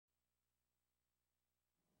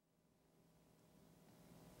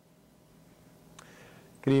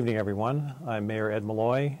Good evening, everyone. I'm Mayor Ed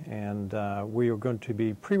Malloy, and we are going to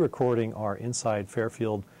be pre-recording our Inside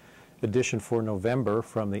Fairfield edition for November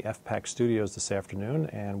from the FPAC studios this afternoon,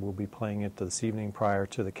 and we'll be playing it this evening prior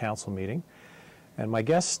to the council meeting. And my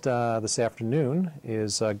guest this afternoon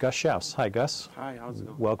is Gus Schalls. Hi, Gus. Hi, how's it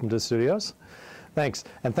going? Welcome to the studios. Thanks,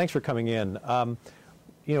 and thanks for coming in.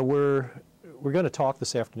 You know, we're going to talk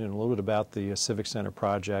this afternoon a little bit about the Civic Center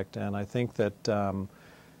project, and I think that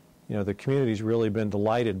you know, the community's really been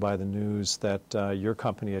delighted by the news that your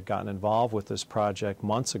company had gotten involved with this project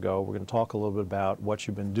months ago. We're going to talk a little bit about what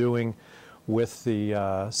you've been doing with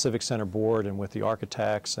the Civic Center board and with the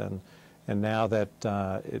architects, and now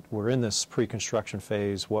that we're in this pre-construction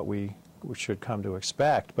phase, what we should come to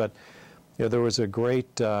expect. But you know, there was a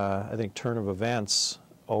great, I think, turn of events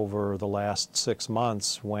over the last 6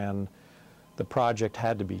 months when the project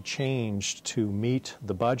had to be changed to meet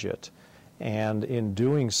the budget. And in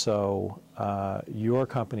doing so, your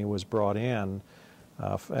company was brought in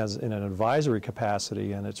as in an advisory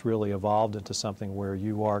capacity, and it's really evolved into something where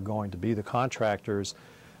you are going to be the contractors.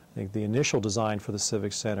 I think the initial design for the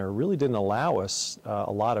Civic Center really didn't allow us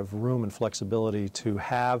a lot of room and flexibility to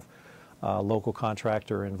have a local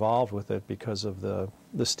contractor involved with it because of the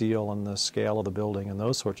steel and the scale of the building and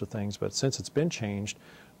those sorts of things. But since it's been changed,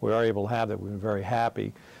 we are able to have that. We've been very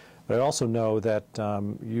happy. But I also know that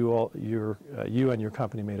you and your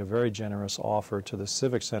company made a very generous offer to the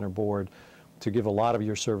Civic Center board to give a lot of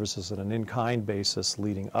your services on an in-kind basis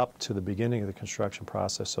leading up to the beginning of the construction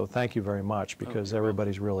process. So thank you very much, because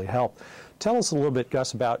everybody's really helped. Tell us a little bit,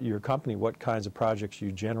 Gus, about your company, what kinds of projects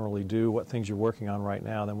you generally do, what things you're working on right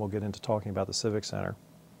now, then we'll get into talking about the Civic Center.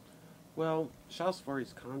 Well, Schalls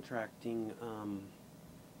Contracting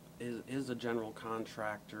is a general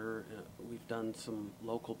contractor. We've done some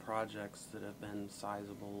local projects that have been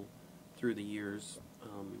sizable through the years.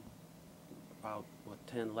 About,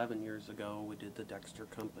 10, 11 years ago, we did the Dexter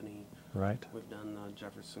Company. Right. We've done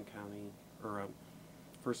Jefferson County, or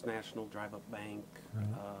First National Drive-Up Bank, Right.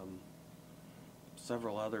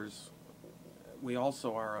 Several others. We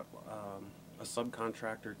also are a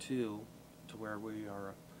subcontractor, too, to where we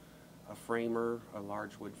are a framer, a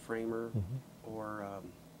large wood framer, or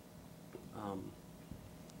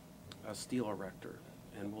a steel erector,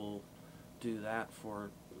 and we'll do that for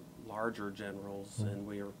larger generals. And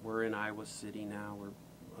we're in Iowa City now. We're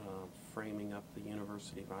framing up the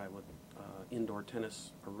University of Iowa indoor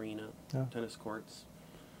tennis arena, tennis courts.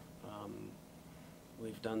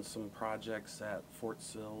 We've done some projects at Fort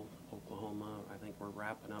Sill, Oklahoma. I think we're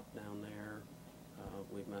wrapping up down there.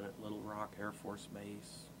 We've been at Little Rock Air Force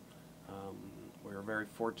Base. We were very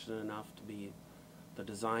fortunate enough to be the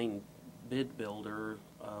design bid builder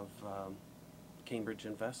of Cambridge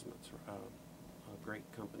Investments, a great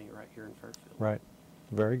company right here in Fairfield. Right.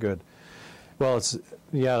 Very good. Well,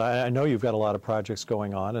 I know you've got a lot of projects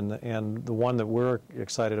going on, and the one that we're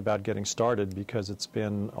excited about getting started, because it's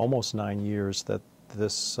been almost 9 years that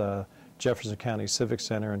this Jefferson County Civic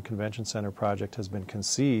Center and Convention Center project has been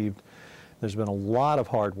conceived. There's been a lot of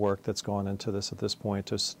hard work that's gone into this at this point.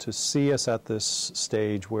 To see us at this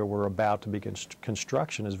stage where we're about to begin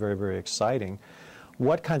construction is very, very exciting.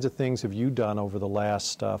 What kinds of things have you done over the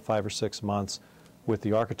last 5 or 6 months with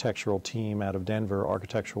the architectural team out of Denver,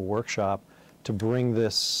 Architectural Workshop, to bring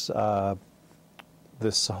this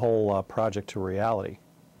this whole project to reality?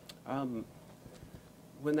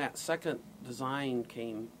 When that second design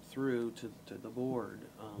came through to the board,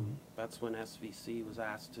 that's when SVC was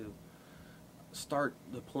asked to start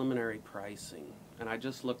the preliminary pricing. And I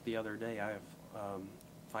just looked the other day. I have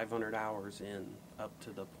 500 hours in up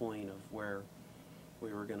to the point of where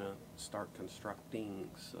we were going to start constructing.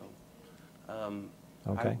 So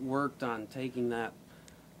I worked on taking that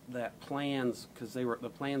plans, because the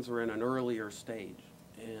plans were in an earlier stage,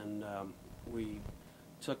 and we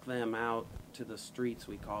took them out to the streets,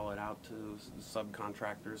 we call it, out to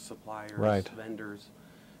subcontractors, suppliers, vendors,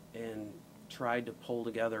 and tried to pull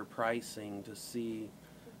together pricing to see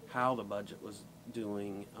how the budget was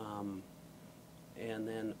doing. And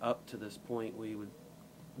then up to this point, we would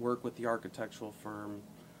work with the architectural firm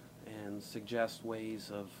and suggest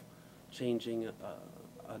ways of changing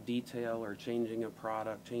a detail or changing a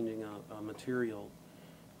product, changing a material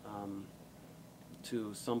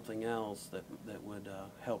to something else that would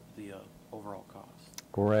help the overall cost.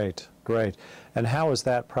 Great, great. And how has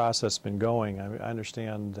that process been going? I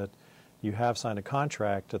understand that you have signed a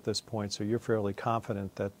contract at this point, so you're fairly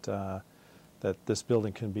confident that that this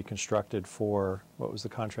building can be constructed for, what was the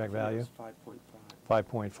contract value?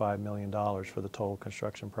 $5.5 million for the total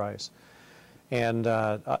construction price. And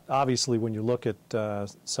obviously, when you look at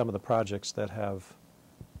some of the projects that have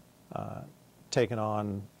taken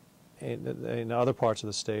on in other parts of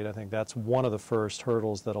the state. I think that's one of the first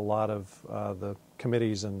hurdles that a lot of the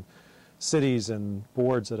committees and cities and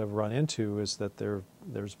boards that have run into, is that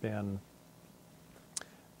there's been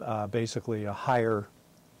basically a higher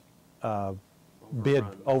bid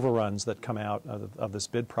overruns that come out of this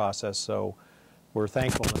bid process. So we're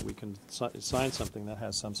thankful that we can sign something that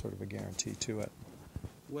has some sort of a guarantee to it.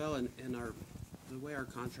 Well, and the way our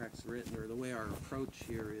contract's written, or the way our approach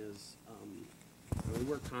here is,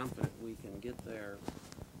 we're confident we can get there.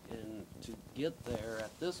 And to get there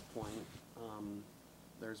at this point,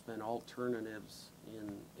 there's been alternatives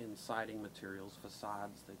in siding materials,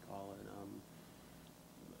 facades they call it,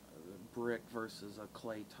 brick versus a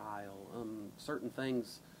clay tile, certain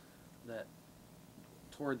things that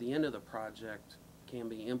toward the end of the project can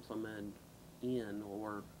be implemented in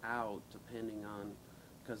or out depending on,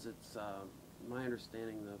 because it's my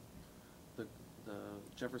understanding the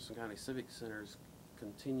Jefferson County Civic Center's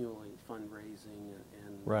continually fundraising,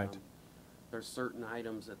 and Right. There's certain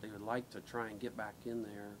items that they would like to try and get back in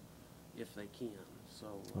there if they can. So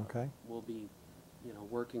Okay. we'll be,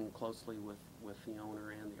 working closely with the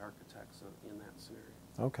owner and the architects in that scenario.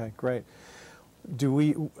 Okay, great. Do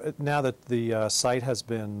we, now that the site has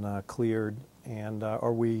been cleared, and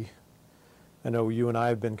are we, I know you and I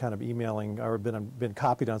have been kind of emailing, or been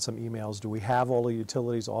copied on some emails. Do we have all the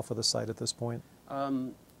utilities off of the site at this point?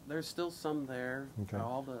 There's still some there. Okay.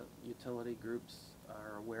 All the utility groups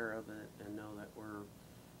are aware of it and know that we're,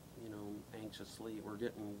 we're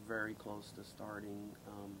getting very close to starting.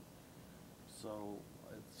 So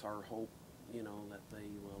it's our hope, that they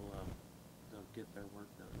will they'll get their work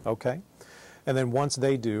done. Okay. And then once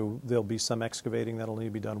they do, there'll be some excavating that'll need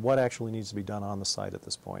to be done. What actually needs to be done on the site at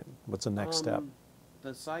this point? What's the next step?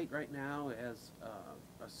 The site right now has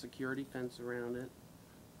a security fence around it.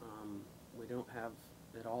 We don't have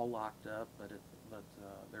it all locked up, but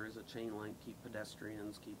there is a chain link, keep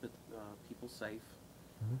pedestrians, keep people safe.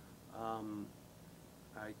 Mm-hmm.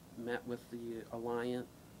 I met with the Alliant,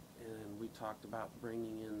 and we talked about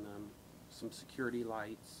bringing in some security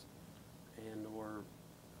lights and or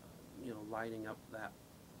lighting up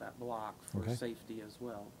that block for Okay. safety as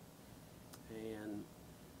well. And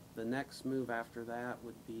the next move after that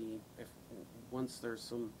would be, once there's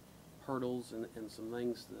some hurdles and some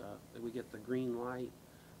things that we get the green light,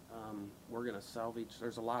 we're going to salvage.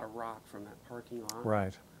 There's a lot of rock from that parking lot.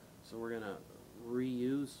 Right. So we're going to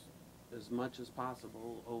reuse as much as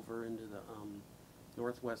possible over into the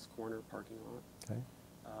northwest corner parking lot. Okay.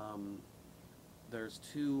 There's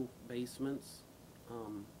two basements,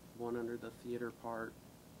 one under the theater part,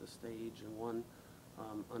 the stage, and one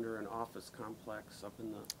under an office complex up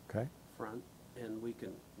in the Okay. front. And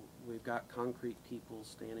we've got concrete people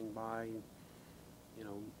standing by,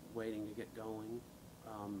 waiting to get going.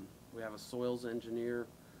 We have a soils engineer.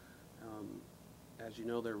 As you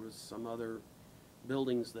know, there was some other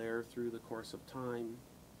buildings there through the course of time.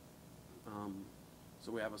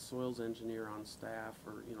 So we have a soils engineer on staff,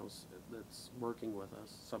 or that's working with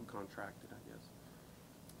us, subcontracted, I guess.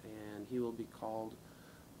 And he will be called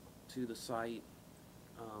to the site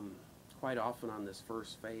quite often on this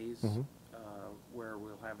first phase, Mm-hmm. where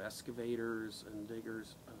we'll have excavators and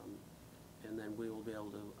diggers, and then we will be able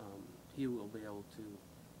to, he will be able to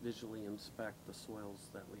visually inspect the soils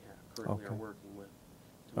that we currently Okay. are working with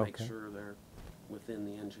to make Okay. sure they're within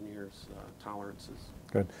the engineer's tolerances.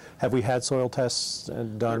 Good. Have we had soil tests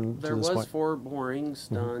done There to this was point? 4 borings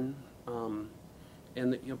Mhm. done,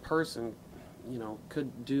 and the person,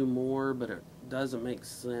 could do more, but it doesn't make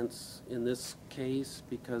sense in this case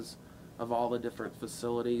because of all the different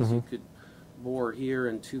facilities. Mhm. You could bore here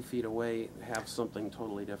and 2 feet away have something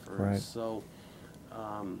totally different. Right. So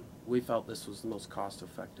we felt this was the most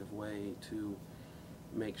cost-effective way to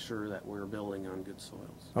make sure that we're building on good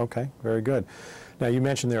soils. Okay, very good. Now, you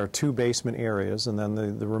mentioned there are 2 basement areas, and then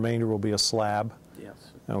the remainder will be a slab.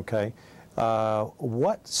 Yes. Okay.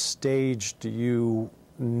 What stage do you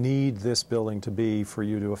need this building to be for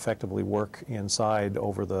you to effectively work inside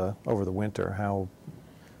over the winter? How?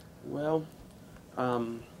 Well,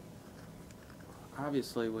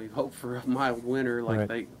 obviously we hope for a mild winter like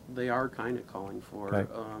Right. they are kind of calling for.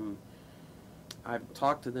 Okay. I've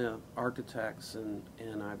talked to the architects and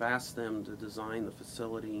I've asked them to design the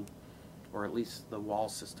facility, or at least the wall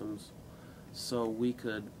systems, so we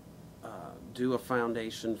could do a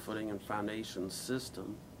foundation footing and foundation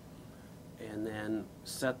system, and then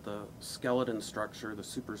set the skeleton structure, the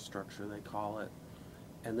superstructure they call it,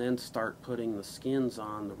 and then start putting the skins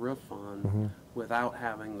on, the roof on, Mhm. without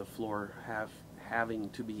having the floor having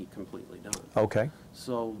to be completely done. Okay.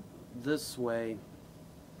 So this way,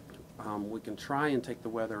 we can try and take the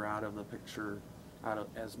weather out of the picture,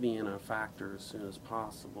 as being a factor as soon as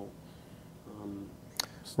possible.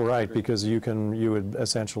 Right, because you would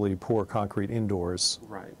essentially pour concrete indoors.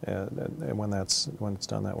 Right. And when it's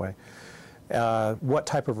done that way. What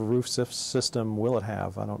type of a roof system will it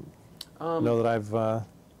have? I don't know that I've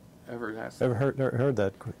ever heard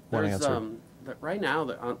that one answer. Right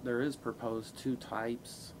now, there is proposed two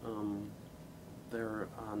types. They're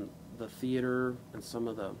on the theater and some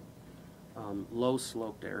of the low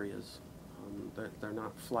sloped areas. They're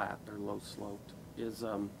not flat; they're low sloped.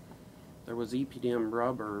 There was EPDM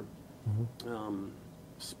rubber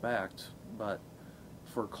spec'd, but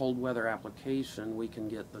for cold weather application, we can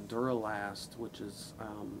get the Duralast, which is,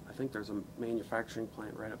 I think there's a manufacturing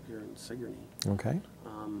plant right up here in Sigourney. Okay.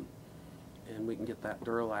 And we can get that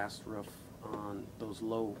Duralast roof on those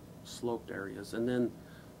low sloped areas. And then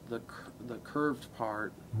the curved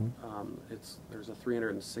part, there's a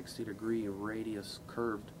 360-degree radius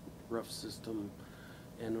curved roof system.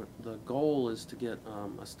 And the goal is to get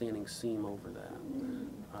a standing seam over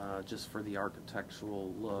that, just for the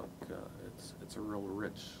architectural look. It's a real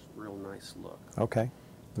rich, real nice look. Okay,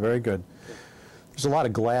 very good. There's a lot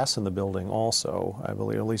of glass in the building also, I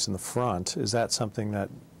believe, at least in the front. Is that something that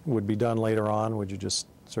would be done later on? Would you just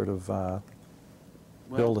sort of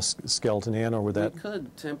build a skeleton in, or would that? We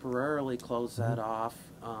could temporarily close that off.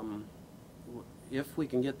 If we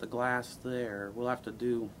can get the glass there, we'll have to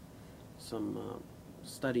do some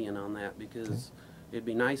studying on that, because it'd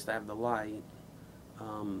be nice to have the light,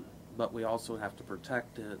 but we also have to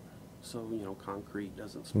protect it so concrete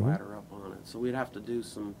doesn't splatter up on it. So we'd have to do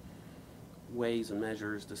some ways and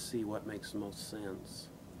measures to see what makes the most sense.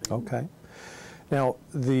 Okay. Now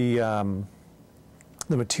the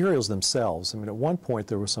materials themselves, I mean, at one point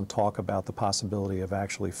there was some talk about the possibility of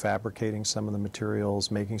actually fabricating some of the materials,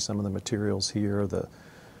 making some of the materials here.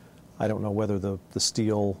 I don't know whether the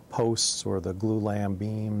steel posts or the glue lam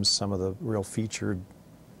beams, some of the real featured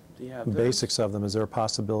basics of them. Is there a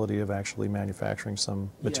possibility of actually manufacturing some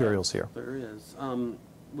materials here? There is.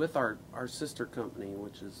 With our sister company,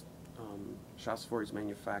 which is Shasfori's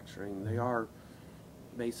Manufacturing, they are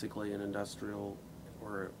basically an industrial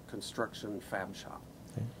or a construction fab shop.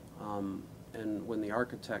 Okay. And when the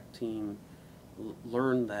architect team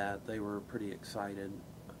learned that, they were pretty excited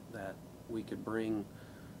that we could bring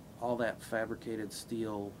all that fabricated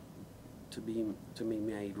steel to be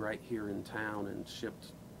made right here in town and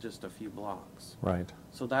shipped just a few blocks. Right.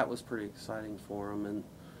 So that was pretty exciting for them.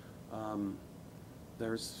 And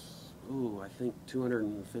there's, I think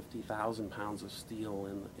 250,000 pounds of steel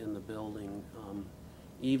in the building.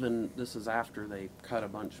 Even this is after they cut a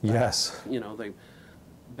bunch back. Yes. They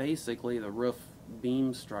basically, the roof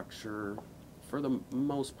beam structure, for the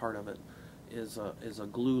most part of it, is a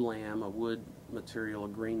glue lam, a wood material, a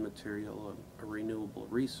green material, a renewable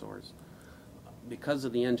resource. Because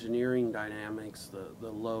of the engineering dynamics, the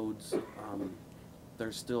loads,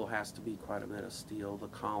 there still has to be quite a bit of steel. The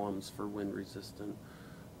columns for wind resistant.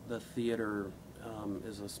 The theater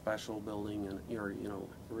is a special building and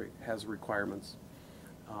has requirements.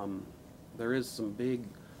 There is some big,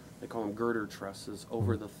 they call them girder trusses,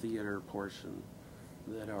 over the theater portion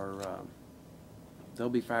that are they'll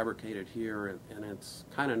be fabricated here, and it's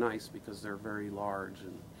kind of nice because they're very large,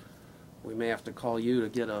 and we may have to call you to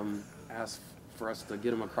get them, ask for us to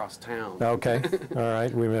get them across town. Okay, all right.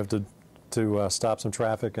 We may have to stop some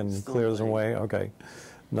traffic and clear some way. Okay,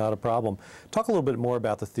 not a problem. Talk a little bit more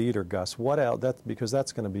about the theater, Gus. What else? Because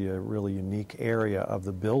that's going to be a really unique area of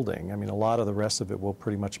the building. I mean, a lot of the rest of it will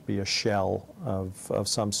pretty much be a shell of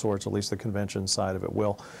some sorts. At least the convention side of it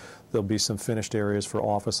will. There'll be some finished areas for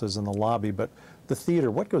offices in the lobby, but the theater,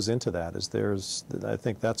 what goes into that? I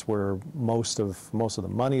think that's where most of the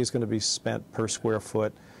money is going to be spent per square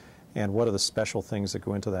foot, and what are the special things that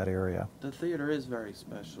go into that area? The theater is very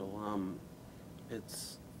special.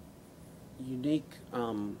 It's unique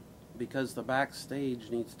because the backstage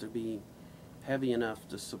needs to be heavy enough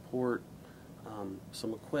to support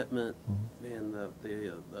some equipment, and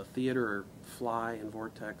the theater fly and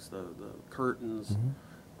vortex, the curtains.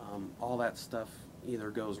 All that stuff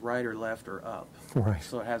either goes right or left or up. Right.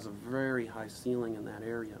 So it has a very high ceiling in that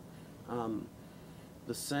area.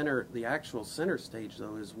 The actual center stage,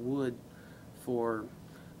 though, is wood for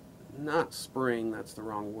not spring, that's the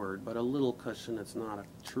wrong word, but a little cushion. It's not a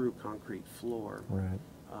true concrete floor. Right.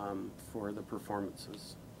 For the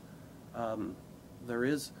performances. There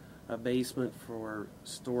is a basement for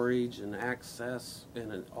storage and access,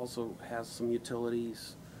 and it also has some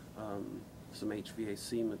utilities. Some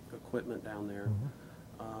HVAC equipment down there.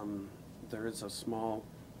 There is a small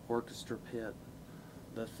orchestra pit.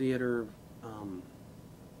 The theater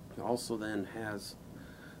It also then has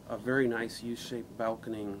a very nice U-shaped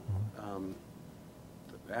balcony.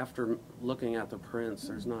 After looking at the prints,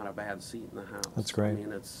 there's not a bad seat in the house. That's great. I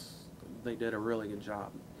mean, they did a really good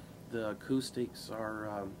job. The acoustics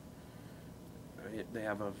are, they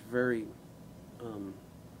have a very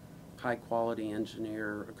high quality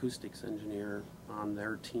acoustics engineer on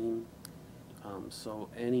their team. So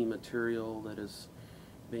any material that is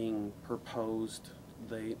being proposed,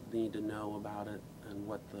 they need to know about it and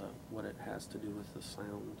what it has to do with the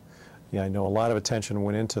sound. Yeah, I know a lot of attention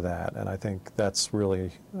went into that, and I think that's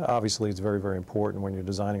really, obviously it's very, very important when you're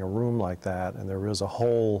designing a room like that, and there is a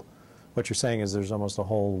whole, what you're saying is there's almost a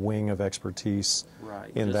whole wing of expertise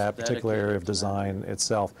Right, in that particular area of design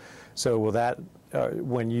itself. So will that,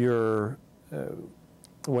 when you're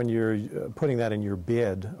putting that in your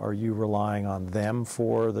bid, are you relying on them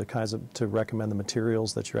for the kinds of, to recommend the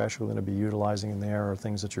materials that you're actually going to be utilizing in there, or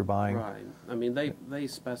things that you're buying? Right. I mean, they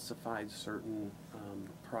specified certain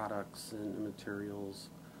products and materials,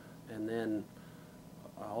 and then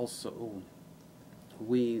also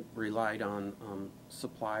we relied on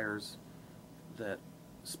suppliers that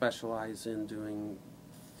specialize in doing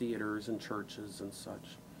theaters and churches and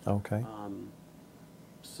such. Okay.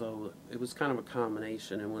 So it was kind of a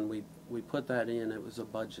combination, and when we put that in, it was a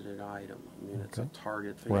budgeted item. I mean, it's a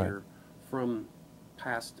target figure from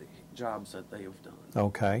past jobs that they have done.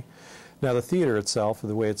 Okay. Now the theater itself,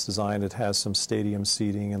 the way it's designed, it has some stadium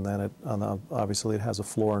seating, and then obviously it has a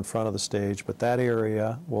floor in front of the stage, but that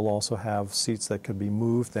area will also have seats that could be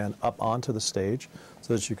moved then up onto the stage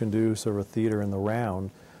so that you can do sort of a theater in the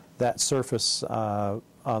round. That surface on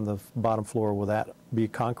the bottom floor, will that be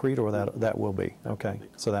concrete, or that will be? Okay,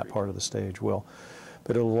 so that part of the stage will.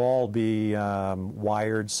 But it'll all be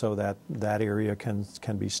wired so that that area can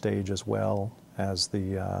be stage as well as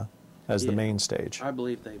the main stage. I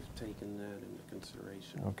believe they've taken that into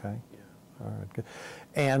consideration. Okay. Yeah. All right. Good.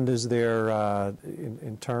 And is there,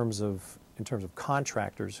 in terms of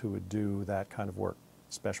contractors who would do that kind of work,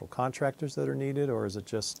 special contractors that are needed, or is it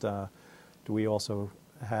just? Do we also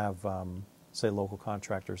have, say, local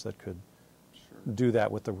contractors that could do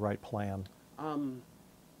that with the right plan?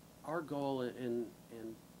 Our goal, and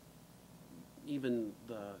even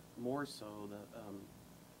more so, the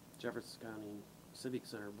Jefferson County Civic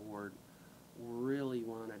Center Board really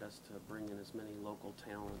wanted us to bring in as many local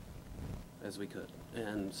talent as we could,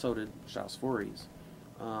 and so did Schalls Voorhees.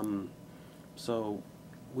 So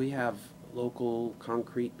we have local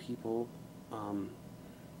concrete people,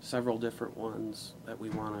 several different ones that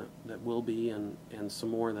will be, and some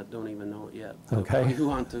more that don't even know it yet. Okay. Who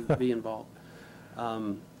want to be involved.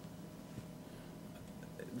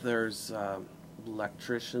 There's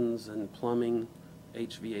electricians and plumbing,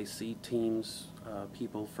 HVAC teams,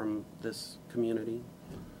 people from this community.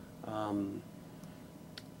 When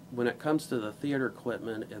it comes to the theater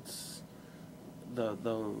equipment, it's the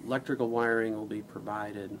electrical wiring will be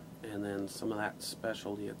provided, and then some of that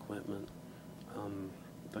specialty equipment.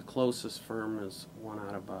 The closest firm is one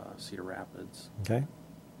out of Cedar Rapids. Okay.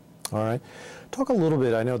 All right. Talk a little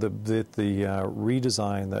bit, I know that the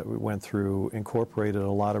redesign that we went through incorporated a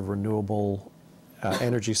lot of renewable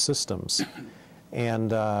energy systems.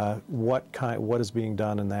 And what is being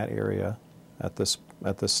done in that area at this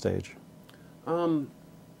stage? The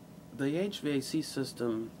HVAC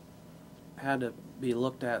system had to be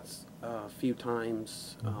looked at a few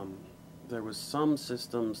times. There was some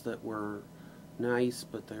systems that were nice,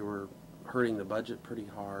 but they were hurting the budget pretty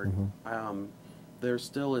hard. There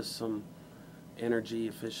still is some energy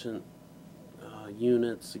efficient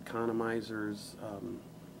units, economizers.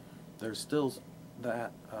 There's still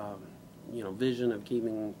that vision of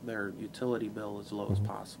keeping their utility bill as low as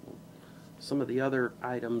possible. Some of the other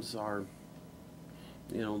items are,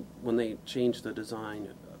 when they changed the design,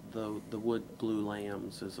 the wood glue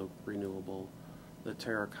lambs is a renewable, the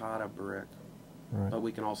terracotta brick, but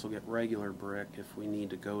we can also get regular brick if we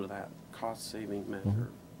need to go to that cost-saving measure.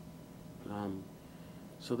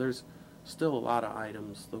 So there's still a lot of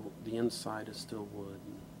items. The inside is still wood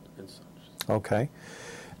and such. Okay.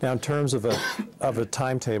 Now, in terms of a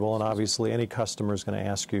timetable, and obviously any customer is going to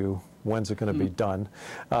ask you, when's it going to be done?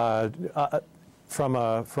 From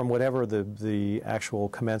whatever the actual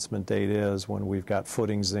commencement date is, when we've got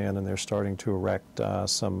footings in and they're starting to erect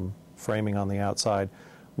some framing on the outside,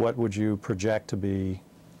 what would you project to be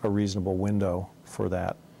a reasonable window for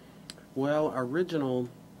that? Well, our original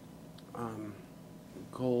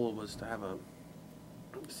goal was to have a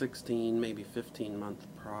 16, maybe 15-month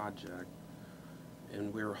project,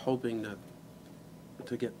 and we were hoping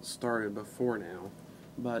to get started before now,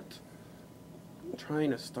 but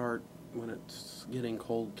trying to start when it's getting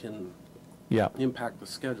cold can Yeah. impact the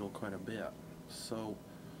schedule quite a bit. So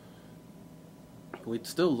we'd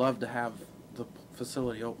still love to have the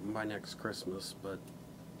facility open by next Christmas, but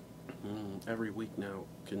every week now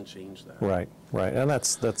can change that. Right, right, and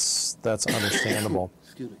that's understandable.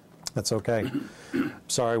 Excuse me. That's okay.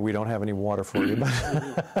 Sorry, we don't have any water for you.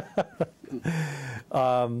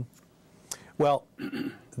 Well,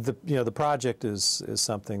 the project is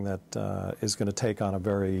something that is going to take on a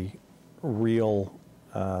very real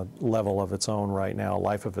level of its own right now, a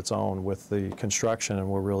life of its own with the construction, and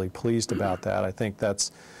we're really pleased about that. I think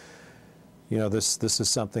that's, this is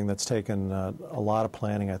something that's taken a lot of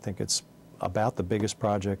planning. I think it's about the biggest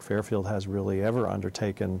project Fairfield has really ever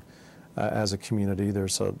undertaken as a community.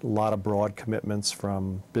 There's a lot of broad commitments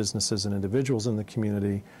from businesses and individuals in the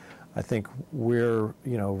community. I think we're,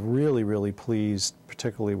 really, really pleased,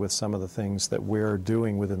 particularly with some of the things that we're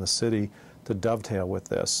doing within the city to dovetail with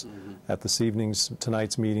this. At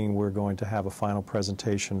tonight's meeting, we're going to have a final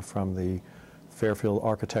presentation from the Fairfield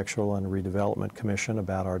Architectural and Redevelopment Commission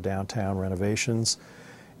about our downtown renovations.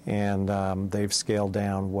 And they've scaled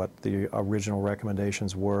down what the original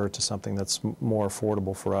recommendations were to something that's more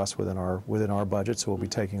affordable for us within our budget, so we'll be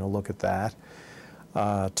taking a look at that.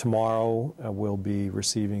 Tomorrow we'll be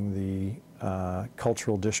receiving the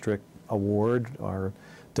Cultural District Award, our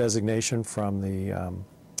designation from the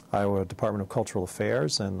Iowa Department of Cultural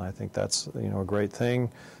Affairs, and I think that's a great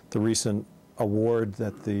thing. The recent award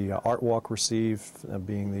that the Art Walk received,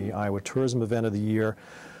 being the Iowa Tourism Event of the Year.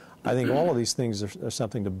 I think all of these things are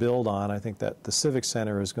something to build on. I think that the Civic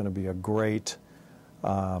Center is going to be a great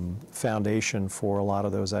foundation for a lot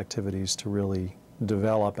of those activities to really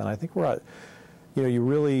develop. And I think we're at,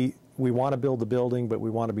 we want to build the building, but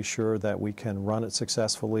we want to be sure that we can run it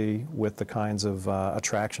successfully with the kinds of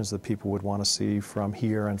attractions that people would want to see from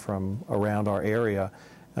here and from around our area.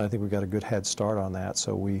 And I think we've got a good head start on that.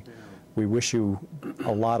 So we wish you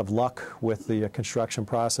a lot of luck with the construction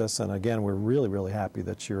process, and again, we're really, really happy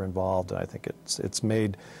that you're involved. I think it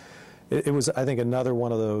was, I think, another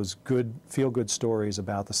one of those feel-good stories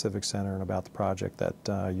about the Civic Center and about the project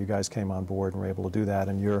that you guys came on board and were able to do that,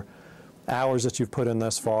 and your hours that you've put in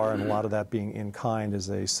thus far, and a lot of that being in kind, is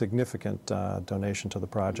a significant donation to the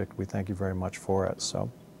project. We thank you very much for it.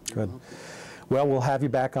 So, good. Well, we'll have you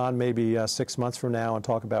back on maybe 6 months from now and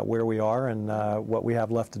talk about where we are and what we have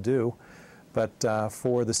left to do. But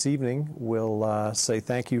for this evening, we'll say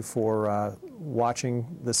thank you for watching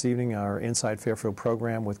this evening our Inside Fairfield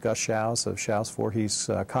program with Gus Schalls of Schalls Voorhees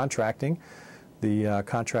Contracting, the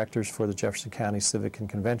contractors for the Jefferson County Civic and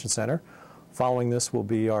Convention Center. Following this will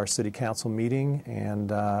be our City Council meeting,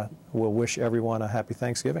 and we'll wish everyone a happy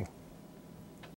Thanksgiving.